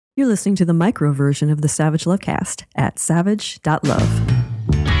You're listening to the micro version of the Savage Lovecast at savage.love.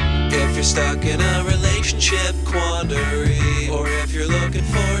 If you're stuck in a relationship quandary, or if you're looking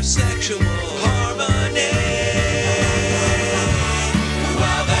for sexual harmony,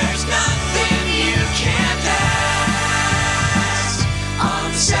 well, there's nothing you can't ask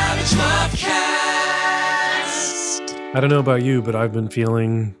on the Savage Lovecast. I don't know about you, but I've been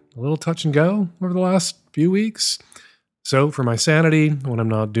feeling a little touch and go over the last few weeks. So for my sanity, when I'm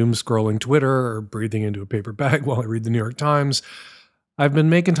not doom scrolling Twitter or breathing into a paper bag while I read the New York Times, I've been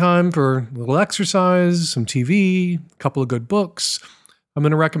making time for a little exercise, some TV, a couple of good books. I'm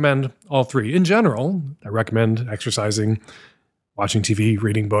going to recommend all three. In general, I recommend exercising, watching TV,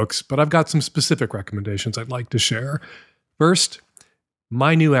 reading books, but I've got some specific recommendations I'd like to share. First,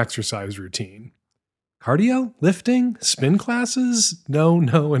 my new exercise routine. Cardio, lifting, spin classes? No,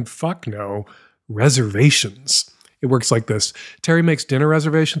 and fuck no. Reservations. It works like this. Terry makes dinner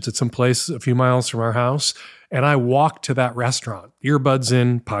reservations at some place a few miles from our house, and I walk to that restaurant, earbuds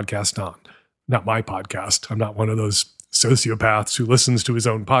in, podcast on. Not my podcast. I'm not one of those sociopaths who listens to his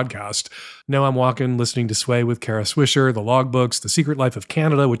own podcast. No, I'm walking, listening to Sway with Kara Swisher, The Logbooks, The Secret Life of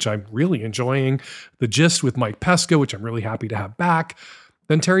Canada, which I'm really enjoying, The Gist with Mike Pesca, which I'm really happy to have back.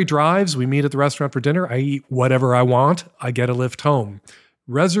 Then Terry drives, we meet at the restaurant for dinner, I eat whatever I want, I get a lift home.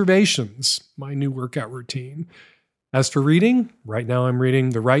 Reservations, my new workout routine. As for reading, right now I'm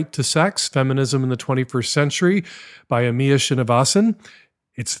reading The Right to Sex, Feminism in the 21st Century by Amiya Srinivasan.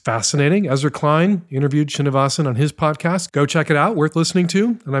 It's fascinating. Ezra Klein interviewed Srinivasan on his podcast. Go check it out, worth listening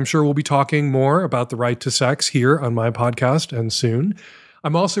to. And I'm sure we'll be talking more about the right to sex here on my podcast and soon.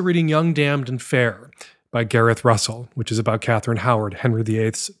 I'm also reading Young, Damned, and Fair by Gareth Russell, which is about Catherine Howard, Henry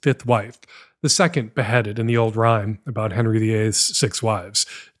VIII's fifth wife. The second beheaded in the old rhyme about Henry VIII's six wives.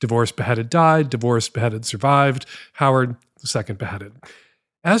 Divorced, beheaded, died. Divorced, beheaded, survived. Howard, the second beheaded.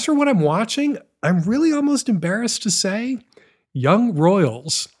 As for what I'm watching, I'm really almost embarrassed to say Young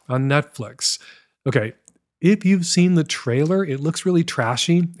Royals on Netflix. Okay, if you've seen the trailer, it looks really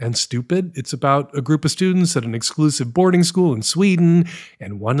trashy and stupid. It's about a group of students at an exclusive boarding school in Sweden,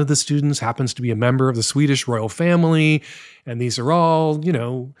 and one of the students happens to be a member of the Swedish royal family, and these are all,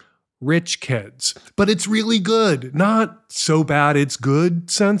 rich kids. But it's really good. Not so bad it's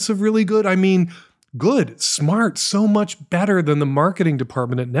good sense of really good. I mean, good, smart, so much better than the marketing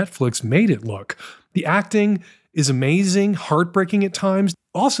department at Netflix made it look. The acting is amazing, heartbreaking at times.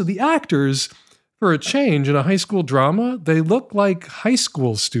 Also, the actors, for a change in a high school drama, they look like high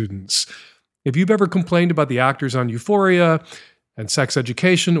school students. If you've ever complained about the actors on Euphoria and Sex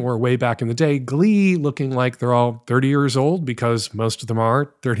Education, or way back in the day, Glee looking like they're all 30 years old, because most of them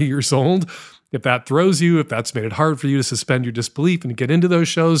are 30 years old. If that throws you, if that's made it hard for you to suspend your disbelief and get into those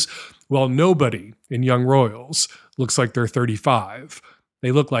shows, well, nobody in Young Royals looks like they're 35.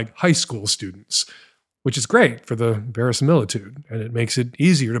 They look like high school students, which is great for the verisimilitude. And it makes it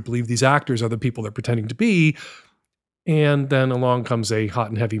easier to believe these actors are the people they're pretending to be. And then along comes a hot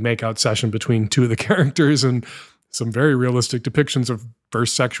and heavy makeout session between two of the characters, and some very realistic depictions of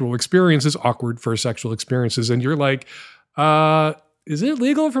first sexual experiences, awkward first sexual experiences. And you're like, is it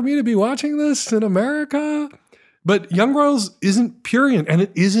legal for me to be watching this in America? But Young Royals isn't prurient, and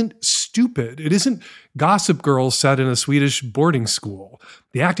it isn't stupid. It isn't Gossip Girl set in a Swedish boarding school.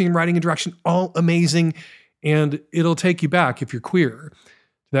 The acting, writing, and direction, all amazing. And it'll take you back, if you're queer,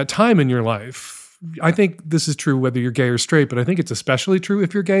 that time in your life. I think this is true whether you're gay or straight, but I think it's especially true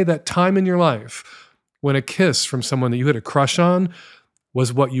if you're gay, that time in your life when a kiss from someone that you had a crush on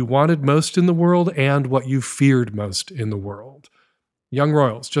was what you wanted most in the world and what you feared most in the world. Young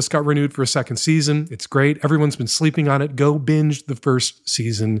Royals just got renewed for a second season. It's great. Everyone's been sleeping on it. Go binge the first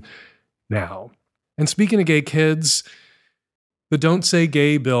season now. And speaking of gay kids, the Don't Say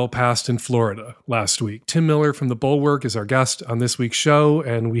Gay bill passed in Florida last week. Tim Miller from The Bulwark is our guest on this week's show,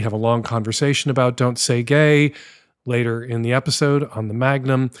 and we have a long conversation about Don't Say Gay later in the episode on the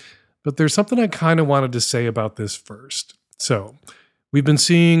Magnum. But there's something I kind of wanted to say about this first. So, we've been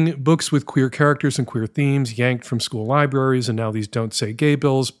seeing books with queer characters and queer themes yanked from school libraries, and now these Don't Say Gay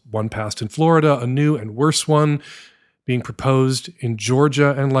bills, one passed in Florida, a new and worse one being proposed in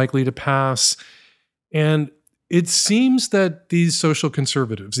Georgia and likely to pass. And it seems that these social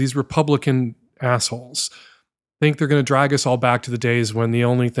conservatives, these Republican assholes, think they're going to drag us all back to the days when the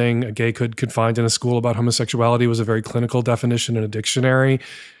only thing a gay could find in a school about homosexuality was a very clinical definition in a dictionary.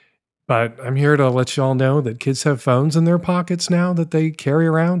 But I'm here to let you all know that kids have phones in their pockets now that they carry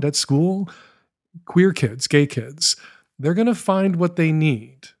around at school. Queer kids, gay kids, they're going to find what they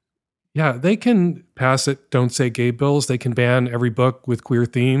need. Yeah, they can pass it, Don't Say Gay bills. They can ban every book with queer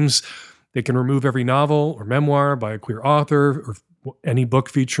themes. They can remove every novel or memoir by a queer author or any book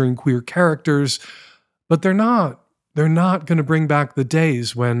featuring queer characters, but they're not. They're not going to bring back the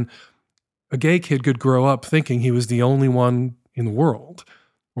days when a gay kid could grow up thinking he was the only one in the world,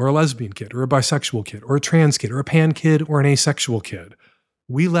 or a lesbian kid, or a bisexual kid, or a trans kid, or a pan kid, or an asexual kid.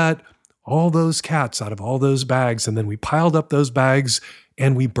 We let all those cats out of all those bags, and then we piled up those bags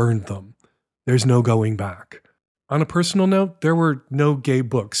and we burned them. There's no going back. On a personal note, there were no gay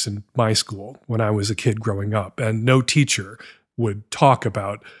books in my school when I was a kid growing up, and no teacher would talk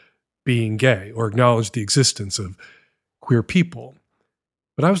about being gay or acknowledge the existence of queer people.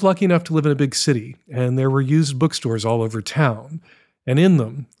 But I was lucky enough to live in a big city, and there were used bookstores all over town. And in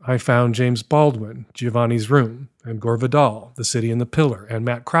them, I found James Baldwin, Giovanni's Room, and Gore Vidal, The City and the Pillar, and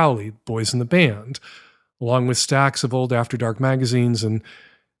Matt Crowley, Boys in the Band, along with stacks of old After Dark magazines and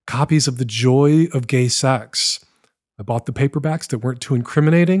copies of The Joy of Gay Sex. I bought the paperbacks that weren't too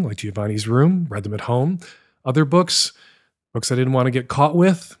incriminating, like Giovanni's Room, read them at home. Other books I didn't want to get caught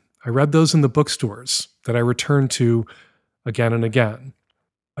with, I read those in the bookstores that I returned to again and again.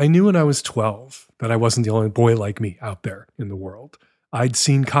 I knew when I was 12 that I wasn't the only boy like me out there in the world. I'd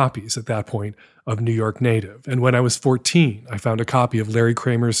seen copies at that point of New York Native, and when I was 14, I found a copy of Larry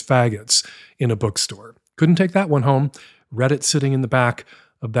Kramer's Faggots in a bookstore. Couldn't take that one home, read it sitting in the back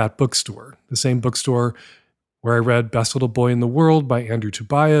of that bookstore, the same bookstore where I read Best Little Boy in the World by Andrew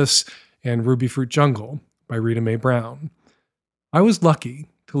Tobias and Ruby Fruit Jungle by Rita Mae Brown. I was lucky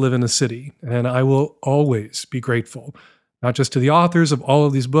to live in a city, and I will always be grateful, not just to the authors of all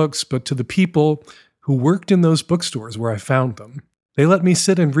of these books, but to the people who worked in those bookstores where I found them. They let me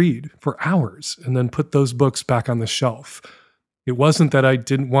sit and read for hours and then put those books back on the shelf. It wasn't that I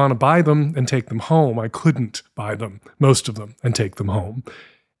didn't want to buy them and take them home. I couldn't buy them, most of them, and take them home.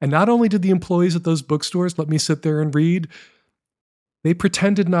 And not only did the employees at those bookstores let me sit there and read, they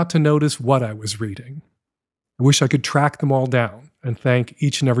pretended not to notice what I was reading. I wish I could track them all down and thank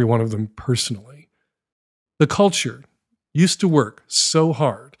each and every one of them personally. The culture used to work so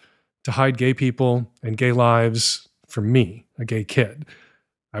hard to hide gay people and gay lives from me, a gay kid.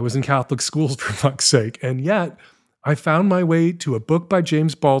 I was in Catholic schools, for fuck's sake, and yet I found my way to a book by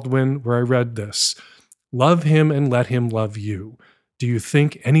James Baldwin where I read this: "Love him and let him love you. Do you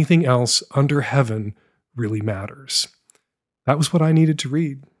think anything else under heaven really matters?" That was what I needed to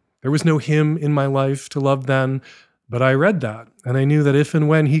read. There was no him in my life to love then, but I read that, and I knew that if and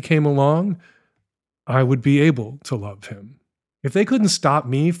when he came along, I would be able to love him. If they couldn't stop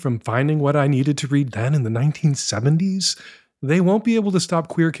me from finding what I needed to read then in the 1970s, they won't be able to stop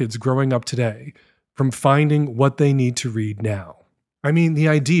queer kids growing up today from finding what they need to read now. I mean, the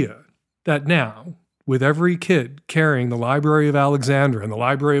idea that now, with every kid carrying the Library of Alexandria and the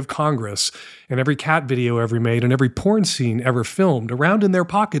Library of Congress and every cat video ever made and every porn scene ever filmed around in their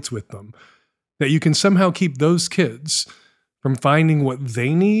pockets with them, that you can somehow keep those kids from finding what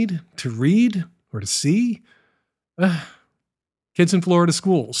they need to read or to see. Kids in Florida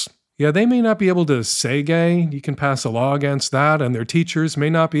schools. Yeah, they may not be able to say gay. You can pass a law against that, and their teachers may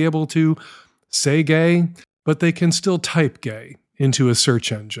not be able to say gay, but they can still type gay into a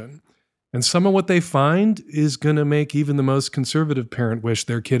search engine. And some of what they find is going to make even the most conservative parent wish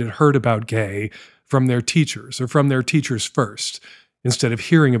their kid had heard about gay from their teachers or from their teachers first, instead of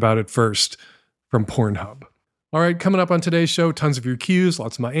hearing about it first from Pornhub. All right, coming up on today's show, tons of your Q's,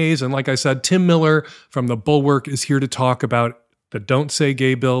 lots of my A's. And like I said, Tim Miller from The Bulwark is here to talk about the Don't Say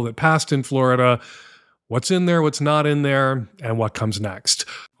Gay bill that passed in Florida, what's in there, what's not in there, and what comes next.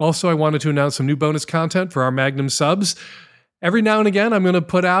 Also, I wanted to announce some new bonus content for our Magnum subs. Every now and again, I'm going to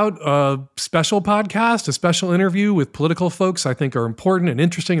put out a special podcast, a special interview with political folks I think are important and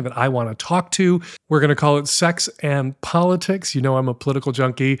interesting and that I want to talk to. We're going to call it Sex and Politics. You know I'm a political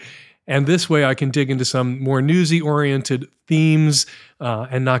junkie. And this way I can dig into some more newsy-oriented themes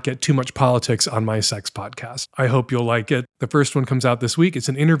and not get too much politics on my sex podcast. I hope you'll like it. The first one comes out this week. It's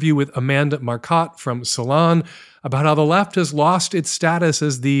an interview with Amanda Marcotte from Salon about how the left has lost its status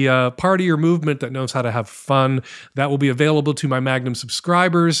as the party or movement that knows how to have fun. That will be available to my Magnum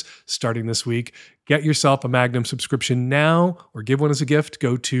subscribers starting this week. Get yourself a Magnum subscription now or give one as a gift.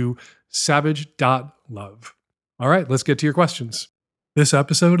 Go to savage.love. All right, let's get to your questions. This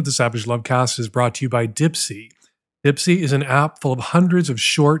episode of the Savage Lovecast is brought to you by Dipsea. Dipsea is an app full of hundreds of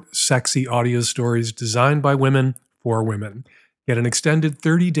short, sexy audio stories designed by women for women. Get an extended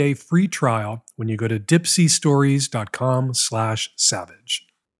 30-day free trial when you go to dipseastories.com/savage.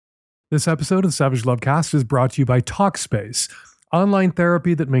 This episode of the Savage Lovecast is brought to you by Talkspace, online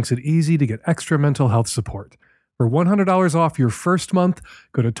therapy that makes it easy to get extra mental health support. For $100 off your first month,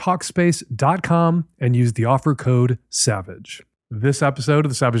 go to Talkspace.com and use the offer code SAVAGE. This episode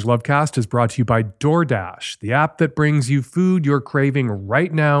of the Savage Lovecast is brought to you by DoorDash, the app that brings you food you're craving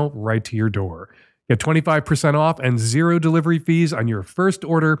right now, right to your door. Get 25% off and zero delivery fees on your first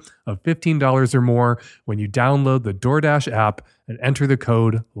order of $15 or more when you download the DoorDash app and enter the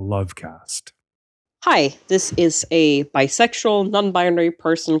code LOVECAST. Hi, this is a bisexual, non-binary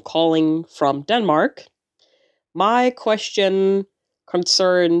person calling from Denmark. My question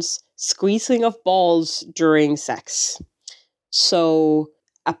concerns squeezing of balls during sex. So,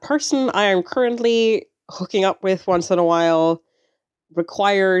 a person I am currently hooking up with once in a while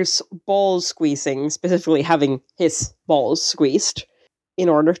requires ball squeezing, specifically having his balls squeezed, in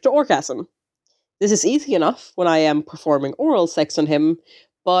order to orgasm. This is easy enough when I am performing oral sex on him,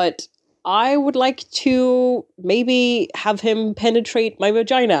 but I would like to maybe have him penetrate my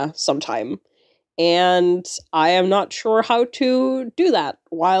vagina sometime. And I am not sure how to do that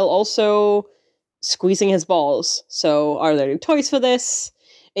while also squeezing his balls. So, are there any toys for this?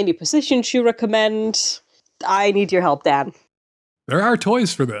 Any positions you recommend? I need your help, Dan. There are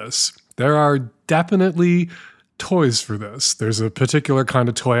toys for this. There are definitely toys for this. There's a particular kind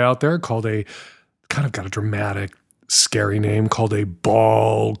of toy out there called a, kind of got a dramatic, scary name, called a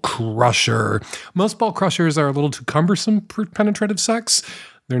ball crusher. Most ball crushers are a little too cumbersome for penetrative sex.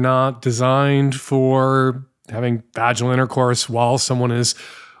 They're not designed for having vaginal intercourse while someone is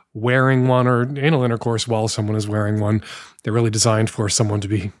wearing one, or anal intercourse while someone is wearing one. They're really designed for someone to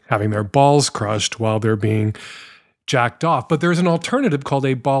be having their balls crushed while they're being jacked off. But there's an alternative called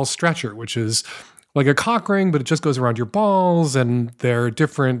a ball stretcher, which is like a cock ring, but it just goes around your balls, and there are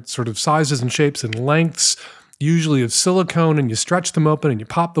different sort of sizes and shapes and lengths, usually of silicone, and you stretch them open and you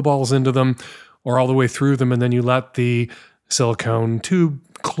pop the balls into them or all the way through them, and then you let the silicone tube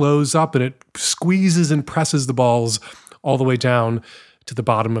close up and it squeezes and presses the balls all the way down to the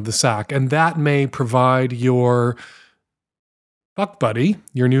bottom of the sack. And that may provide your fuck buddy,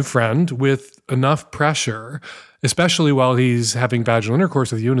 your new friend, with enough pressure, especially while he's having vaginal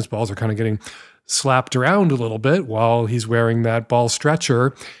intercourse with you and his balls are kind of getting slapped around a little bit while he's wearing that ball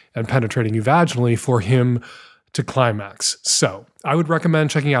stretcher and penetrating you vaginally, for him to climax. So I would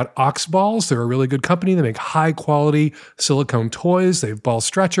recommend checking out Ox Balls. They're a really good company. They make high quality silicone toys. They have ball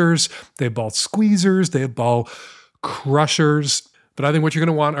stretchers, they have ball squeezers, they have ball crushers. But I think what you're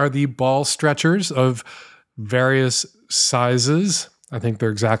going to want are the ball stretchers of various sizes. I think they're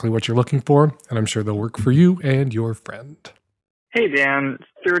exactly what you're looking for, and I'm sure they'll work for you and your friend. Hey, Dan,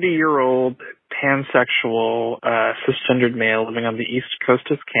 30-year-old pansexual cisgendered male living on the east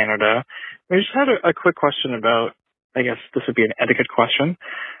coast of Canada. I just had a quick question about, I guess this would be an etiquette question.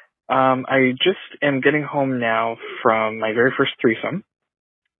 I just am getting home now from my very first threesome,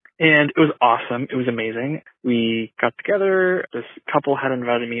 and it was awesome. It was amazing. We got together. This couple had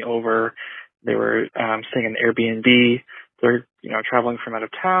invited me over. They were staying in Airbnb. They're, traveling from out of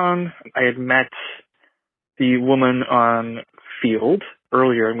town. I had met the woman on Field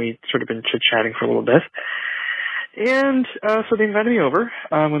earlier, and we sort of been chit-chatting for a little bit. And so they invited me over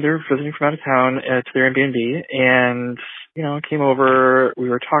when they were visiting from out of town to their Airbnb. And, I came over. We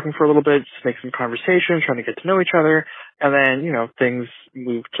were talking for a little bit, just make some conversation, trying to get to know each other. And then, things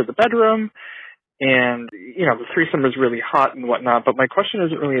moved to the bedroom. And, the threesome was really hot and whatnot. But my question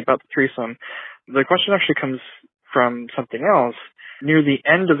isn't really about the threesome. The question actually comes from something else. Near the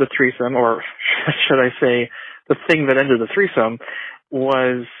end of the threesome, or should I say the thing that ended the threesome,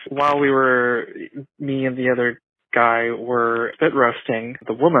 was while me and the other guy were spit roasting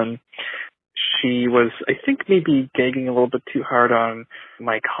the woman, she was, I think, maybe gagging a little bit too hard on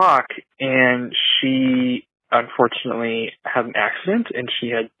my cock, and she unfortunately had an accident, and she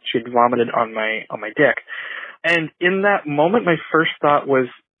had vomited on my dick. And in that moment, my first thought was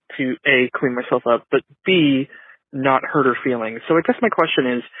to A, clean myself up, but B, not hurt her feelings. So I guess my question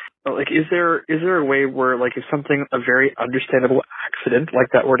is, is there a way where, if something, a very understandable accident like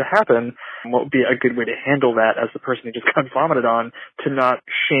that were to happen, what would be a good way to handle that as the person who just got vomited on, to not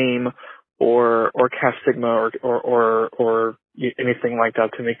shame or cast stigma or anything like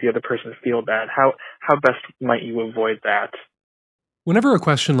that to make the other person feel bad? How best might you avoid that? Whenever a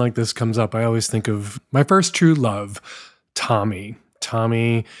question like this comes up, I always think of my first true love, Tommy.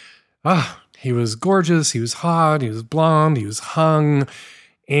 Tommy, he was gorgeous, he was hot, he was blonde, he was hung,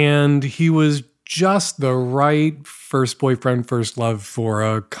 and he was just the right first boyfriend, first love for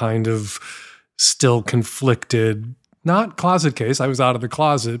a kind of still conflicted, not closet case, I was out of the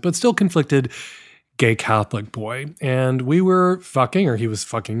closet, but still conflicted gay Catholic boy. And we were fucking, or he was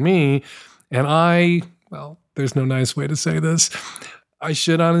fucking me, and there's no nice way to say this. I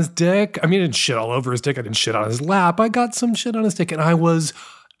shit on his dick. I mean, I didn't shit all over his dick. I didn't shit on his lap. I got some shit on his dick, and I was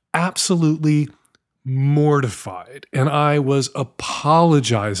absolutely mortified. And I was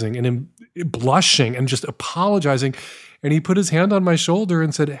apologizing and blushing and just apologizing. And he put his hand on my shoulder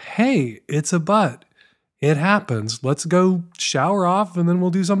and said, "Hey, it's a butt. It happens. Let's go shower off and then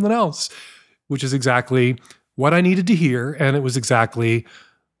we'll do something else," which is exactly what I needed to hear. And it was exactly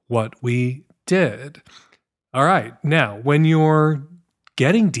what we did. All right. Now, when you're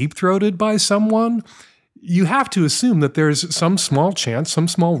getting deep-throated by someone, you have to assume that there's some small chance, some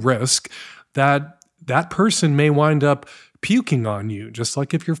small risk that that person may wind up puking on you. Just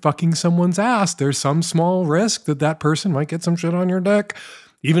like if you're fucking someone's ass, there's some small risk that that person might get some shit on your dick,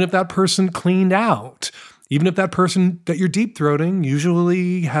 even if that person cleaned out. Even if that person that you're deep-throating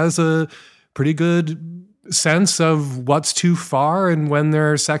usually has a pretty good sense of what's too far and when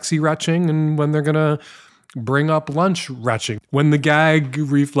they're sexy retching and when they're going to bring up lunch retching, when the gag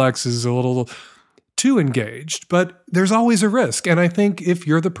reflex is a little too engaged. But there's always a risk. And I think if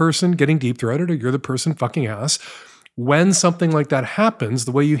you're the person getting deep-throated or you're the person fucking ass, when something like that happens,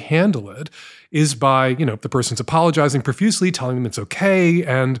 the way you handle it is by, if the person's apologizing profusely, telling them it's okay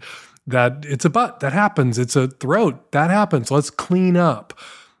and that it's a butt, that happens. It's a throat, that happens. Let's clean up.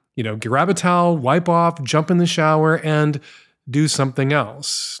 Grab a towel, wipe off, jump in the shower, and do something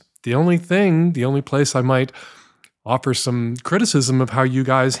else. The only place I might offer some criticism of how you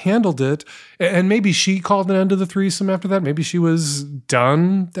guys handled it, and maybe she called an end to the threesome after that. Maybe she was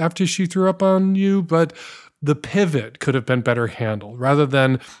done after she threw up on you, but the pivot could have been better handled rather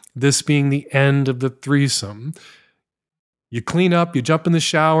than this being the end of the threesome. You clean up, you jump in the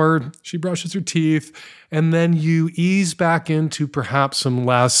shower, she brushes her teeth, and then you ease back into perhaps some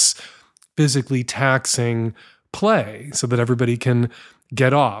less physically taxing play so that everybody can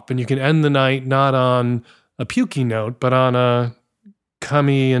get off. And you can end the night not on a pukey note, but on a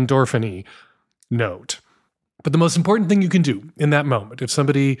cummy, endorphin-y note. But the most important thing you can do in that moment, if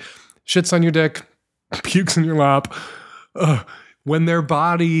somebody shits on your dick, pukes in your lap, when their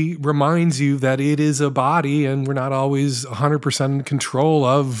body reminds you that it is a body and we're not always 100% in control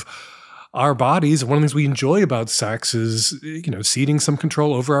of our bodies. One of the things we enjoy about sex is, ceding some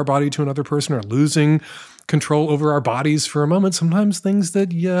control over our body to another person or losing control over our bodies for a moment. Sometimes things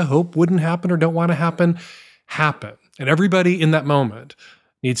that you hope wouldn't happen or don't want to happen. And everybody in that moment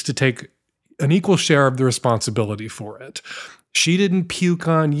needs to take an equal share of the responsibility for it. She didn't puke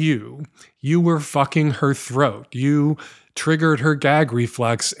on you. You were fucking her throat. You triggered her gag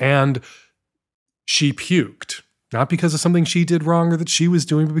reflex and she puked. Not because of something she did wrong or that she was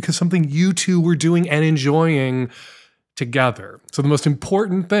doing, but because something you two were doing and enjoying together. So the most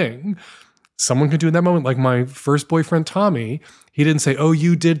important thing someone could do in that moment, like my first boyfriend, Tommy, he didn't say, "Oh,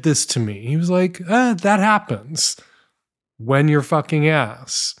 you did this to me." He was like, that happens when you're fucking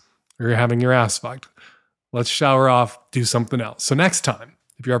ass or you're having your ass fucked. Let's shower off, do something else. So next time,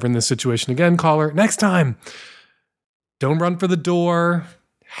 if you're ever in this situation again, caller, next time, don't run for the door,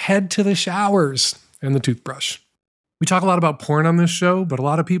 head to the showers and the toothbrush. We talk a lot about porn on this show, but a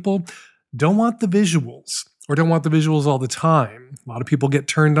lot of people don't want the visuals or don't want the visuals all the time. A lot of people get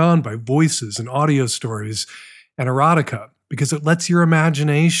turned on by voices and audio stories and erotica because it lets your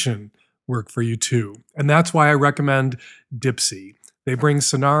imagination work for you too. And that's why I recommend Dipsy. They bring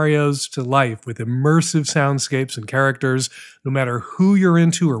scenarios to life with immersive soundscapes and characters, no matter who you're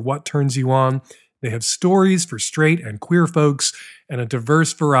into or what turns you on. They have stories for straight and queer folks and a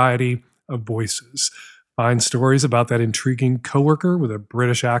diverse variety of voices. Find stories about that intriguing coworker with a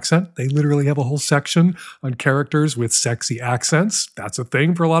British accent. They literally have a whole section on characters with sexy accents. That's a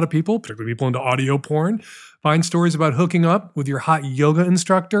thing for a lot of people, particularly people into audio porn. Find stories about hooking up with your hot yoga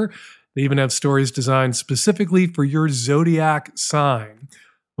instructor. They even have stories designed specifically for your zodiac sign.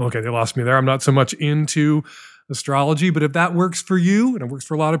 Okay, they lost me there. I'm not so much into astrology, but if that works for you, and it works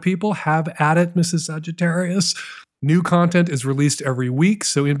for a lot of people, have at it, Mrs. Sagittarius. New content is released every week,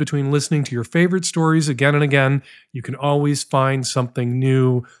 so in between listening to your favorite stories again and again, you can always find something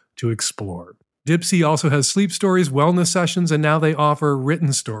new to explore. Dipsy also has sleep stories, wellness sessions, and now they offer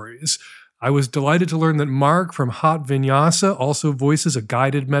written stories. I was delighted to learn that Mark from Hot Vinyasa also voices a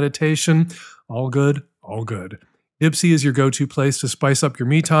guided meditation. All good, all good. Dipsy is your go-to place to spice up your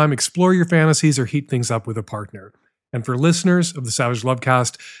me time, explore your fantasies, or heat things up with a partner. And for listeners of the Savage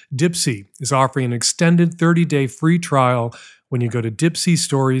Lovecast, Dipsy is offering an extended 30-day free trial when you go to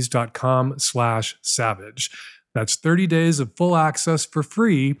dipsystories.com/savage. That's 30 days of full access for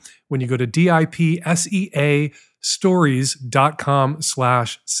free when you go to DIPSEA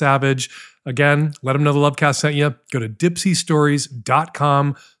stories.com/savage. Again, let them know the Lovecast sent you. Go to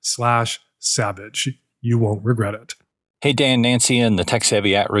dipsystories.com/savage. You won't regret it. Hey, Dan, Nancy, and the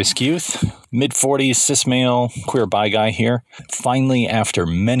tech-savvy at-risk youth. Mid-40s, cis male, queer bi guy here. Finally, after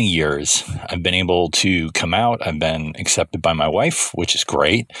many years, I've been able to come out. I've been accepted by my wife, which is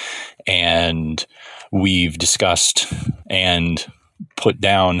great. And we've discussed and put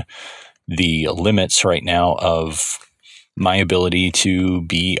down the limits right now of my ability to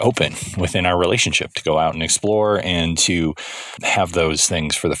be open within our relationship, to go out and explore and to have those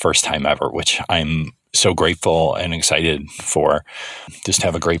things for the first time ever, which I'm so grateful and excited for. Just to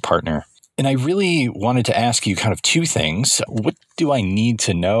have a great partner. And I really wanted to ask you kind of two things. What do I need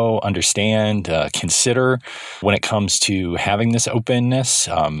to know, understand, consider when it comes to having this openness?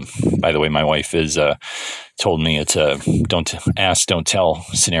 By the way, my wife is told me it's a don't ask, don't tell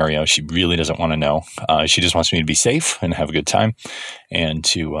scenario. She really doesn't want to know. She just wants me to be safe and have a good time and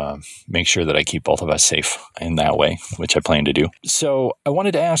to make sure that I keep both of us safe in that way, which I plan to do. So I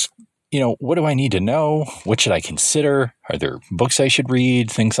wanted to ask, what do I need to know? What should I consider? Are there books I should read?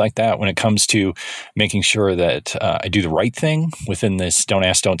 Things like that when it comes to making sure that I do the right thing within this don't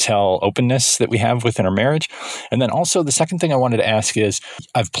ask, don't tell openness that we have within our marriage. And then also the second thing I wanted to ask is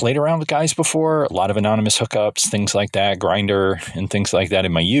I've played around with guys before, a lot of anonymous hookups, things like that, Grindr and things like that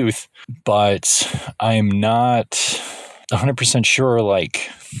in my youth, but I'm not 100% sure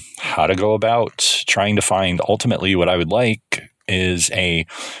how to go about trying to find ultimately what I would like is a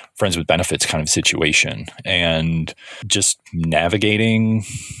friends with benefits kind of situation and just navigating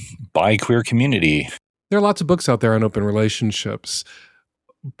bi queer community. There are lots of books out there on open relationships.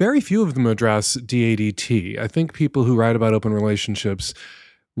 Very few of them address DADT. I think people who write about open relationships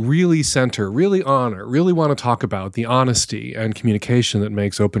really center, really honor, really want to talk about the honesty and communication that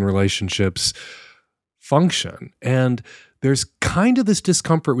makes open relationships function. And there's kind of this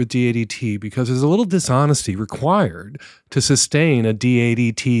discomfort with DADT because there's a little dishonesty required to sustain a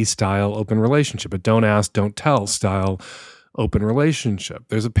DADT style open relationship, a don't ask, don't tell style open relationship.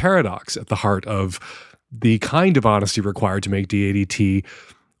 There's a paradox at the heart of the kind of honesty required to make DADT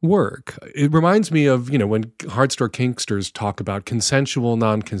work. It reminds me of, when hardstore kinksters talk about consensual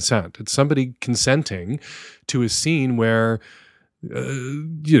non-consent. It's somebody consenting to a scene where,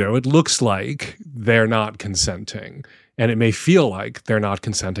 it looks like they're not consenting. And it may feel like they're not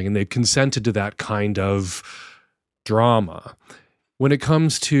consenting, and they've consented to that kind of drama. When it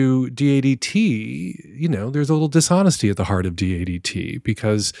comes to DADT, there's a little dishonesty at the heart of DADT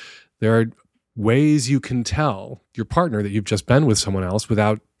because there are ways you can tell your partner that you've just been with someone else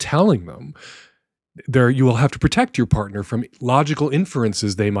without telling them. You will have to protect your partner from logical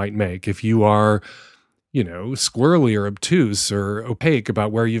inferences they might make if you are, squirrely or obtuse or opaque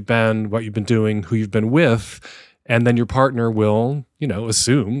about where you've been, what you've been doing, who you've been with. And then your partner will,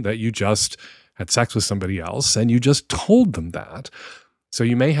 assume that you just had sex with somebody else and you just told them that. So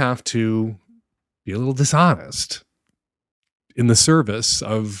you may have to be a little dishonest in the service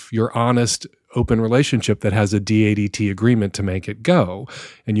of your honest, open relationship that has a DADT agreement to make it go.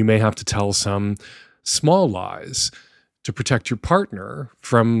 And you may have to tell some small lies to protect your partner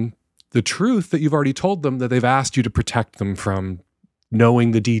from the truth that you've already told them that they've asked you to protect them from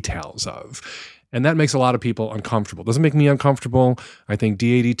knowing the details of. And that makes a lot of people uncomfortable. Doesn't make me uncomfortable. I think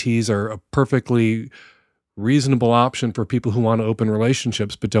DADTs are a perfectly reasonable option for people who want to open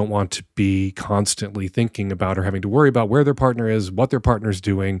relationships but don't want to be constantly thinking about or having to worry about where their partner is, what their partner's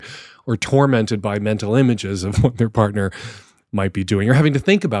doing, or tormented by mental images of what their partner might be doing, or having to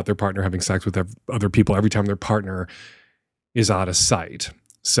think about their partner having sex with other people every time their partner is out of sight.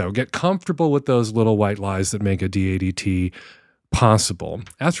 So get comfortable with those little white lies that make a DADT possible.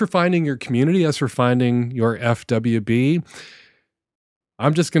 As for finding your community, as for finding your FWB,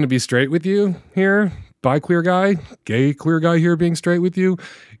 I'm just going to be straight with you here. Bi queer guy, gay queer guy here being straight with you.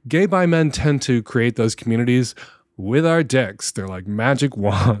 Gay bi men tend to create those communities with our dicks. They're like magic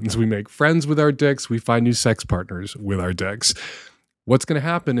wands. We make friends with our dicks. We find new sex partners with our dicks. What's going to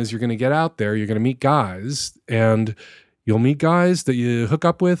happen is you're going to get out there, you're going to meet guys, and you'll meet guys that you hook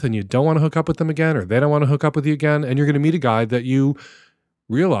up with and you don't want to hook up with them again, or they don't want to hook up with you again. And you're going to meet a guy that you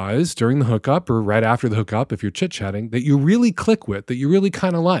realize during the hookup or right after the hookup, if you're chit-chatting, that you really click with, that you really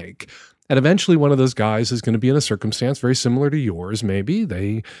kind of like. And eventually one of those guys is going to be in a circumstance very similar to yours. Maybe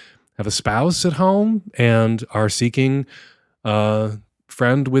they have a spouse at home and are seeking a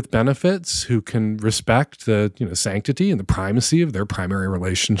friend with benefits who can respect the sanctity and the primacy of their primary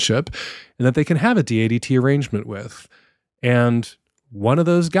relationship, and that they can have a DADT arrangement with. And one of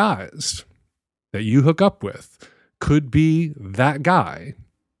those guys that you hook up with could be that guy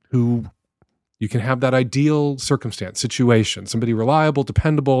who you can have that ideal circumstance, situation, somebody reliable,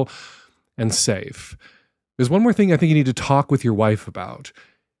 dependable, and safe. There's one more thing I think you need to talk with your wife about.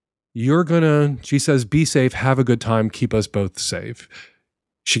 she says, be safe, have a good time, keep us both safe.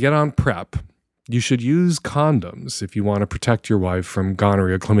 She get on PrEP. You should use condoms if you want to protect your wife from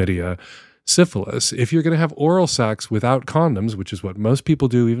gonorrhea, chlamydia, syphilis. If you're going to have oral sex without condoms, which is what most people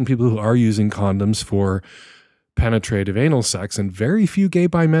do, even people who are using condoms for penetrative anal sex, and very few gay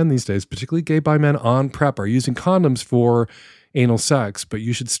bi men these days, particularly gay bi men on PrEP, are using condoms for anal sex, but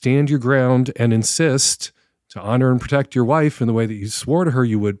you should stand your ground and insist to honor and protect your wife in the way that you swore to her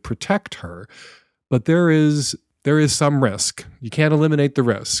you would protect her. But there is some risk. You can't eliminate the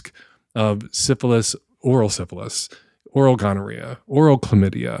risk of syphilis, oral gonorrhea, oral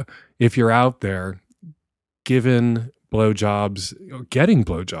chlamydia, if you're out there getting blowjobs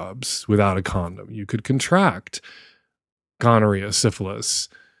without a condom. You could contract gonorrhea, syphilis,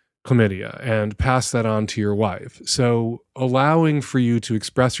 chlamydia, and pass that on to your wife. So allowing for you to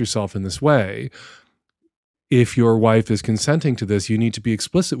express yourself in this way, if your wife is consenting to this, you need to be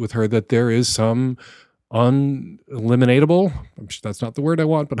explicit with her that there is some uneliminatable, I'm sure that's not the word I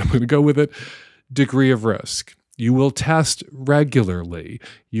want, but I'm going to go with it, degree of risk. You will test regularly.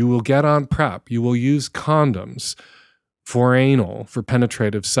 You will get on PrEP. You will use condoms for anal, for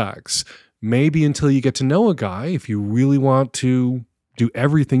penetrative sex. Maybe until you get to know a guy, if you really want to do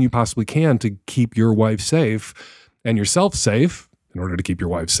everything you possibly can to keep your wife safe and yourself safe, in order to keep your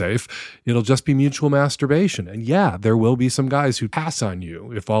wife safe, it'll just be mutual masturbation. And yeah, there will be some guys who pass on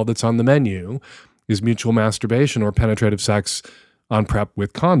you if all that's on the menu is mutual masturbation or penetrative sex on PrEP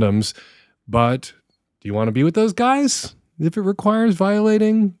with condoms. But do you want to be with those guys if it requires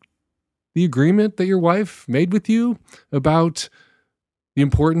violating the agreement that your wife made with you about the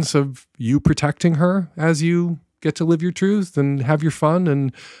importance of you protecting her as you get to live your truth and have your fun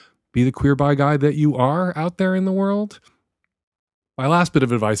and be the queer bi guy that you are out there in the world? My last bit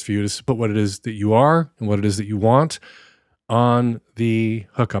of advice for you is to put what it is that you are and what it is that you want on the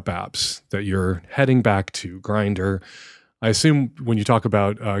hookup apps that you're heading back to. Grindr. I assume when you talk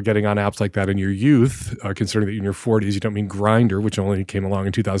about getting on apps like that in your youth, considering that you're in your 40s, you don't mean Grindr, which only came along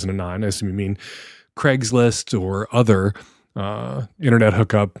in 2009. I assume you mean Craigslist or other internet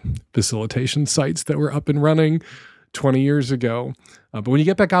hookup facilitation sites that were up and running 20 years ago. But when you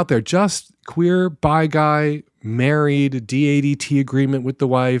get back out there, just queer, bi guy, married, DADT agreement with the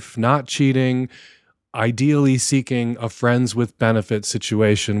wife, not cheating, ideally seeking a friends with benefits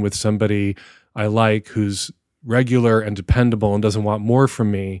situation with somebody I like who's regular and dependable and doesn't want more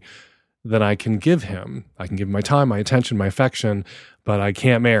from me than I can give him. I can give him my time, my attention, my affection, but I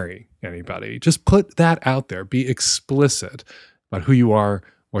can't marry anybody. Just put that out there. Be explicit about who you are,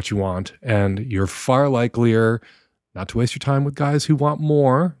 what you want, and you're far likelier not to waste your time with guys who want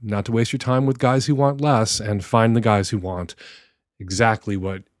more, not to waste your time with guys who want less, and find the guys who want exactly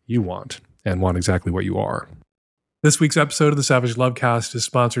what you want and want exactly what you are. This week's episode of the Savage Lovecast is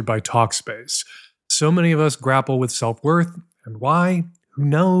sponsored by Talkspace. So many of us grapple with self-worth, and why? Who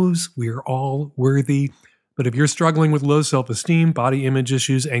knows? We are all worthy. But if you're struggling with low self-esteem, body image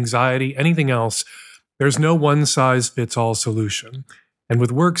issues, anxiety, anything else, there's no one-size-fits-all solution. And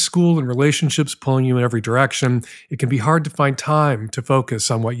with work, school, and relationships pulling you in every direction, it can be hard to find time to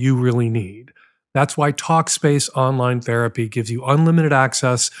focus on what you really need. That's why Talkspace Online Therapy gives you unlimited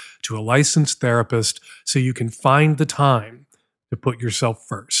access to a licensed therapist so you can find the time to put yourself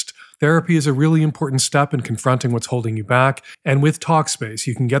first. Therapy is a really important step in confronting what's holding you back, and with Talkspace,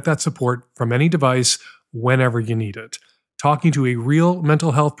 you can get that support from any device whenever you need it. Talking to a real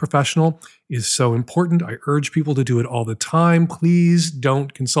mental health professional is so important. I urge people to do it all the time. Please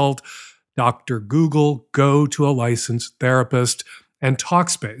don't consult Dr. Google. Go to a licensed therapist. And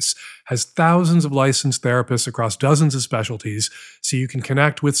Talkspace has thousands of licensed therapists across dozens of specialties, so you can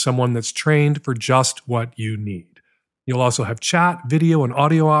connect with someone that's trained for just what you need. You'll also have chat, video, and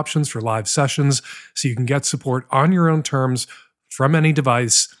audio options for live sessions, so you can get support on your own terms from any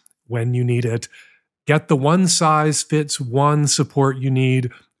device when you need it. Get the one-size-fits-one support you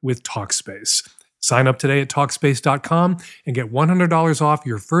need with Talkspace. Sign up today at Talkspace.com and get $100 off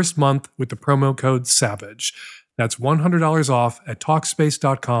your first month with the promo code SAVAGE. That's $100 off at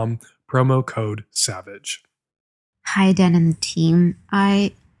Talkspace.com, promo code SAVAGE. Hi, Dan and the team.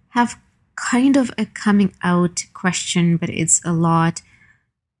 I have kind of a coming out question, but it's a lot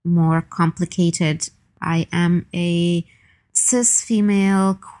more complicated. I am a cis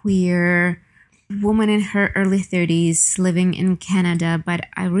female queer woman in her early 30s living in Canada, but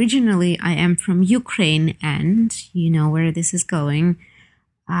originally I am from Ukraine, and you know where this is going.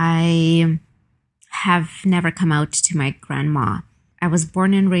 I have never come out to my grandma. I was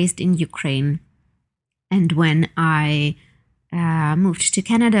born and raised in Ukraine, and when I moved to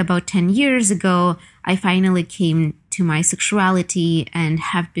Canada about 10 years ago, I finally came to my sexuality and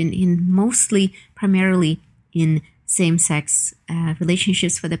have been primarily in same-sex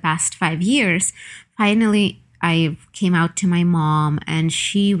relationships for the past 5 years. Finally, I came out to my mom and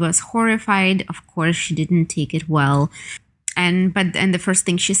she was horrified. Of course, she didn't take it well. And the first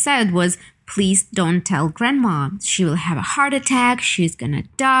thing she said was, please don't tell grandma. She will have a heart attack. She's going to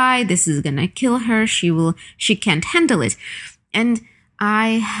die. This is going to kill her. She can't handle it. And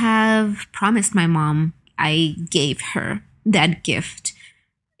I have promised my mom I gave her that gift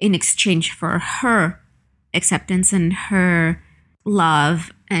in exchange for her acceptance and her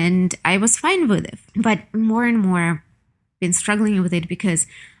love. And I was fine with it. But more and more been struggling with it because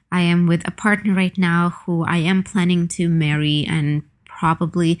I am with a partner right now who I am planning to marry and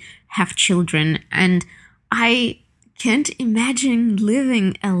probably have children. And I can't imagine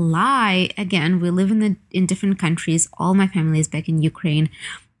living a lie again. We live in different countries. All my family is back in Ukraine.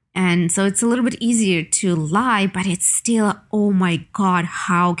 And so it's a little bit easier to lie, but it's still, oh my God,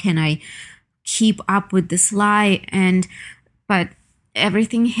 how can I keep up with this lie? But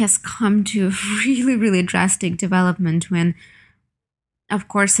everything has come to a really, really drastic development when, of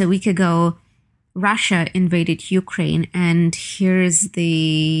course, a week ago, Russia invaded Ukraine. And here's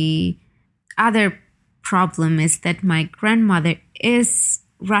the other problem is that my grandmother is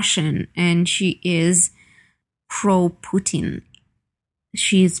Russian and she is pro-Putin.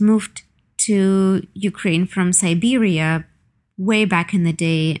 She's moved to Ukraine from Siberia way back in the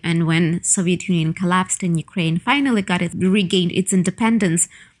day. And when Soviet Union collapsed and Ukraine finally regained its independence,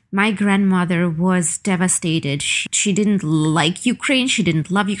 my grandmother was devastated. She didn't like Ukraine. She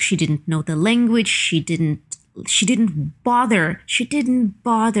didn't love you. She didn't know the language. She didn't bother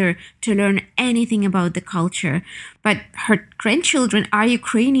to learn anything about the culture. But her grandchildren are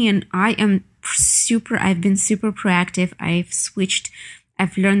Ukrainian. I've been super proactive.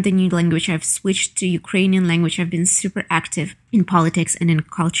 I've learned the new language. I've switched to Ukrainian language. I've been super active in politics and in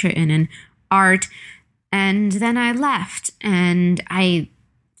culture and in art. And then I left and I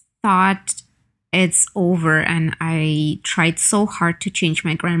thought it's over, and I tried so hard to change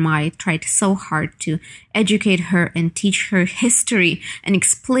my grandma. I tried so hard to educate her and teach her history and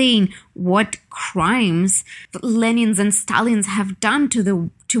explain what crimes Lenins and Stalins have done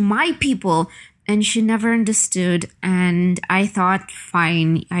to my people, and she never understood. And I thought,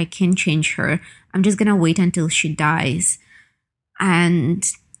 fine, I can change her. I'm just gonna wait until she dies. And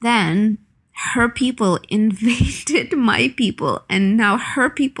then her people invaded my people, and now her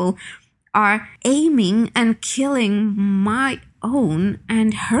people are aiming and killing my own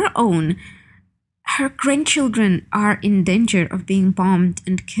and her own. Her grandchildren are in danger of being bombed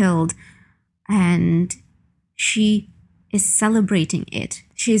and killed, and she is celebrating it.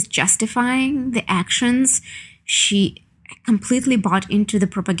 She is justifying the actions. She completely bought into the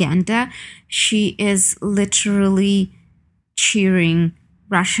propaganda. She is literally cheering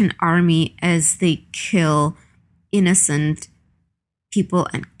Russian army as they kill innocent people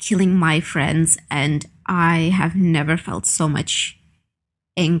and killing my friends. And I have never felt so much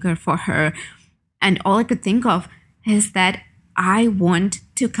anger for her. And all I could think of is that I want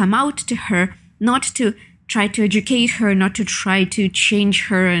to come out to her, not to try to educate her, not to try to change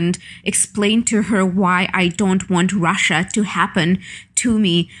her and explain to her why I don't want Russia to happen to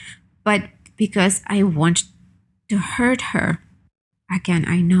me, but because I want to hurt her. Again,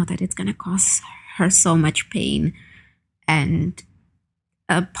 I know that it's going to cause her so much pain, and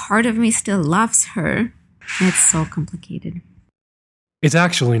a part of me still loves her. It's so complicated. It's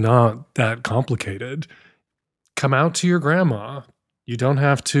actually not that complicated. Come out to your grandma. You don't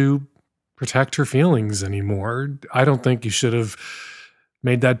have to protect her feelings anymore. I don't think you should have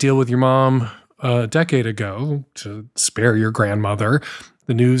made that deal with your mom a decade ago to spare your grandmother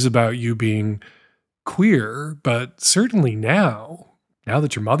the news about you being queer, but certainly now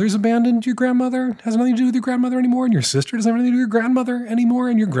that your mother's abandoned your grandmother, has nothing to do with your grandmother anymore, and your sister doesn't have anything to do with your grandmother anymore,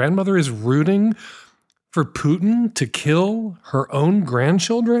 and your grandmother is rooting for Putin to kill her own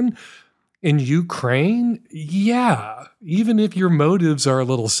grandchildren in Ukraine, yeah, even if your motives are a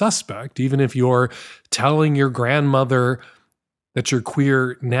little suspect, even if you're telling your grandmother that you're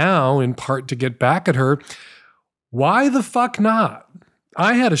queer now in part to get back at her, why the fuck not?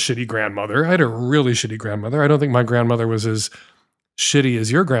 I had a shitty grandmother. I had a really shitty grandmother. I don't think my grandmother was as shitty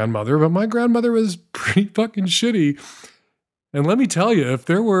as your grandmother, but my grandmother was pretty fucking shitty. And let me tell you, if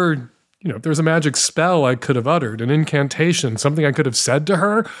there was a magic spell I could have uttered, an incantation, something I could have said to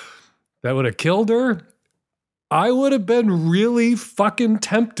her that would have killed her, I would have been really fucking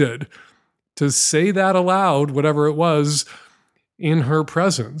tempted to say that aloud, whatever it was, in her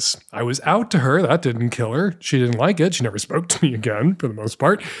presence. I was out to her. That didn't kill her. She didn't like it. She never spoke to me again, for the most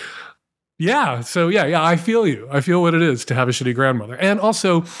part. Yeah. So yeah, I feel you. I feel what it is to have a shitty grandmother. And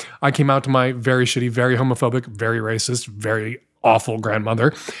also, I came out to my very shitty, very homophobic, very racist, very awful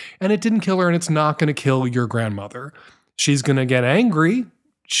grandmother, and it didn't kill her, and it's not going to kill your grandmother. She's going to get angry.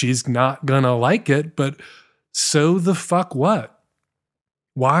 She's not going to like it, but so the fuck what?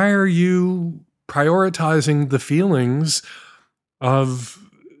 Why are you prioritizing the feelings of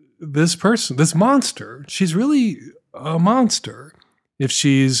this person, this monster? She's really a monster. If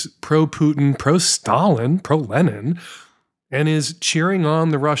she's pro-Putin, pro-Stalin, pro-Lenin, and is cheering on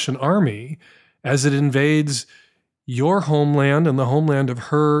the Russian army as it invades your homeland and the homeland of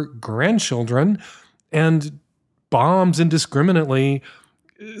her grandchildren and bombs indiscriminately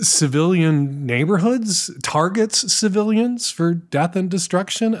civilian neighborhoods, targets civilians for death and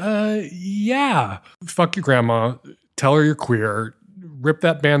destruction, yeah. Fuck your grandma, tell her you're queer, rip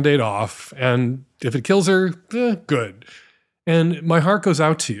that Band-Aid off, and if it kills her, good. And my heart goes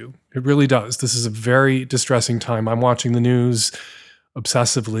out to you. It really does. This is a very distressing time. I'm watching the news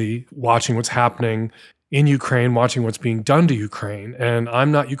obsessively, watching what's happening in Ukraine, watching what's being done to Ukraine. And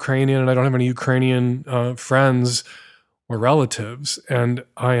I'm not Ukrainian, and I don't have any Ukrainian friends or relatives. And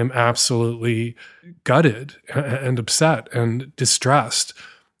I am absolutely gutted and upset and distressed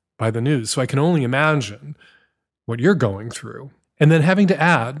by the news. So I can only imagine what you're going through. And then having to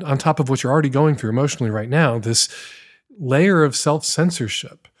add, on top of what you're already going through emotionally right now, this layer of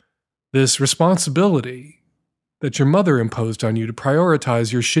self-censorship, this responsibility that your mother imposed on you to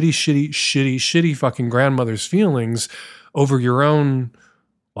prioritize your shitty fucking grandmother's feelings over your own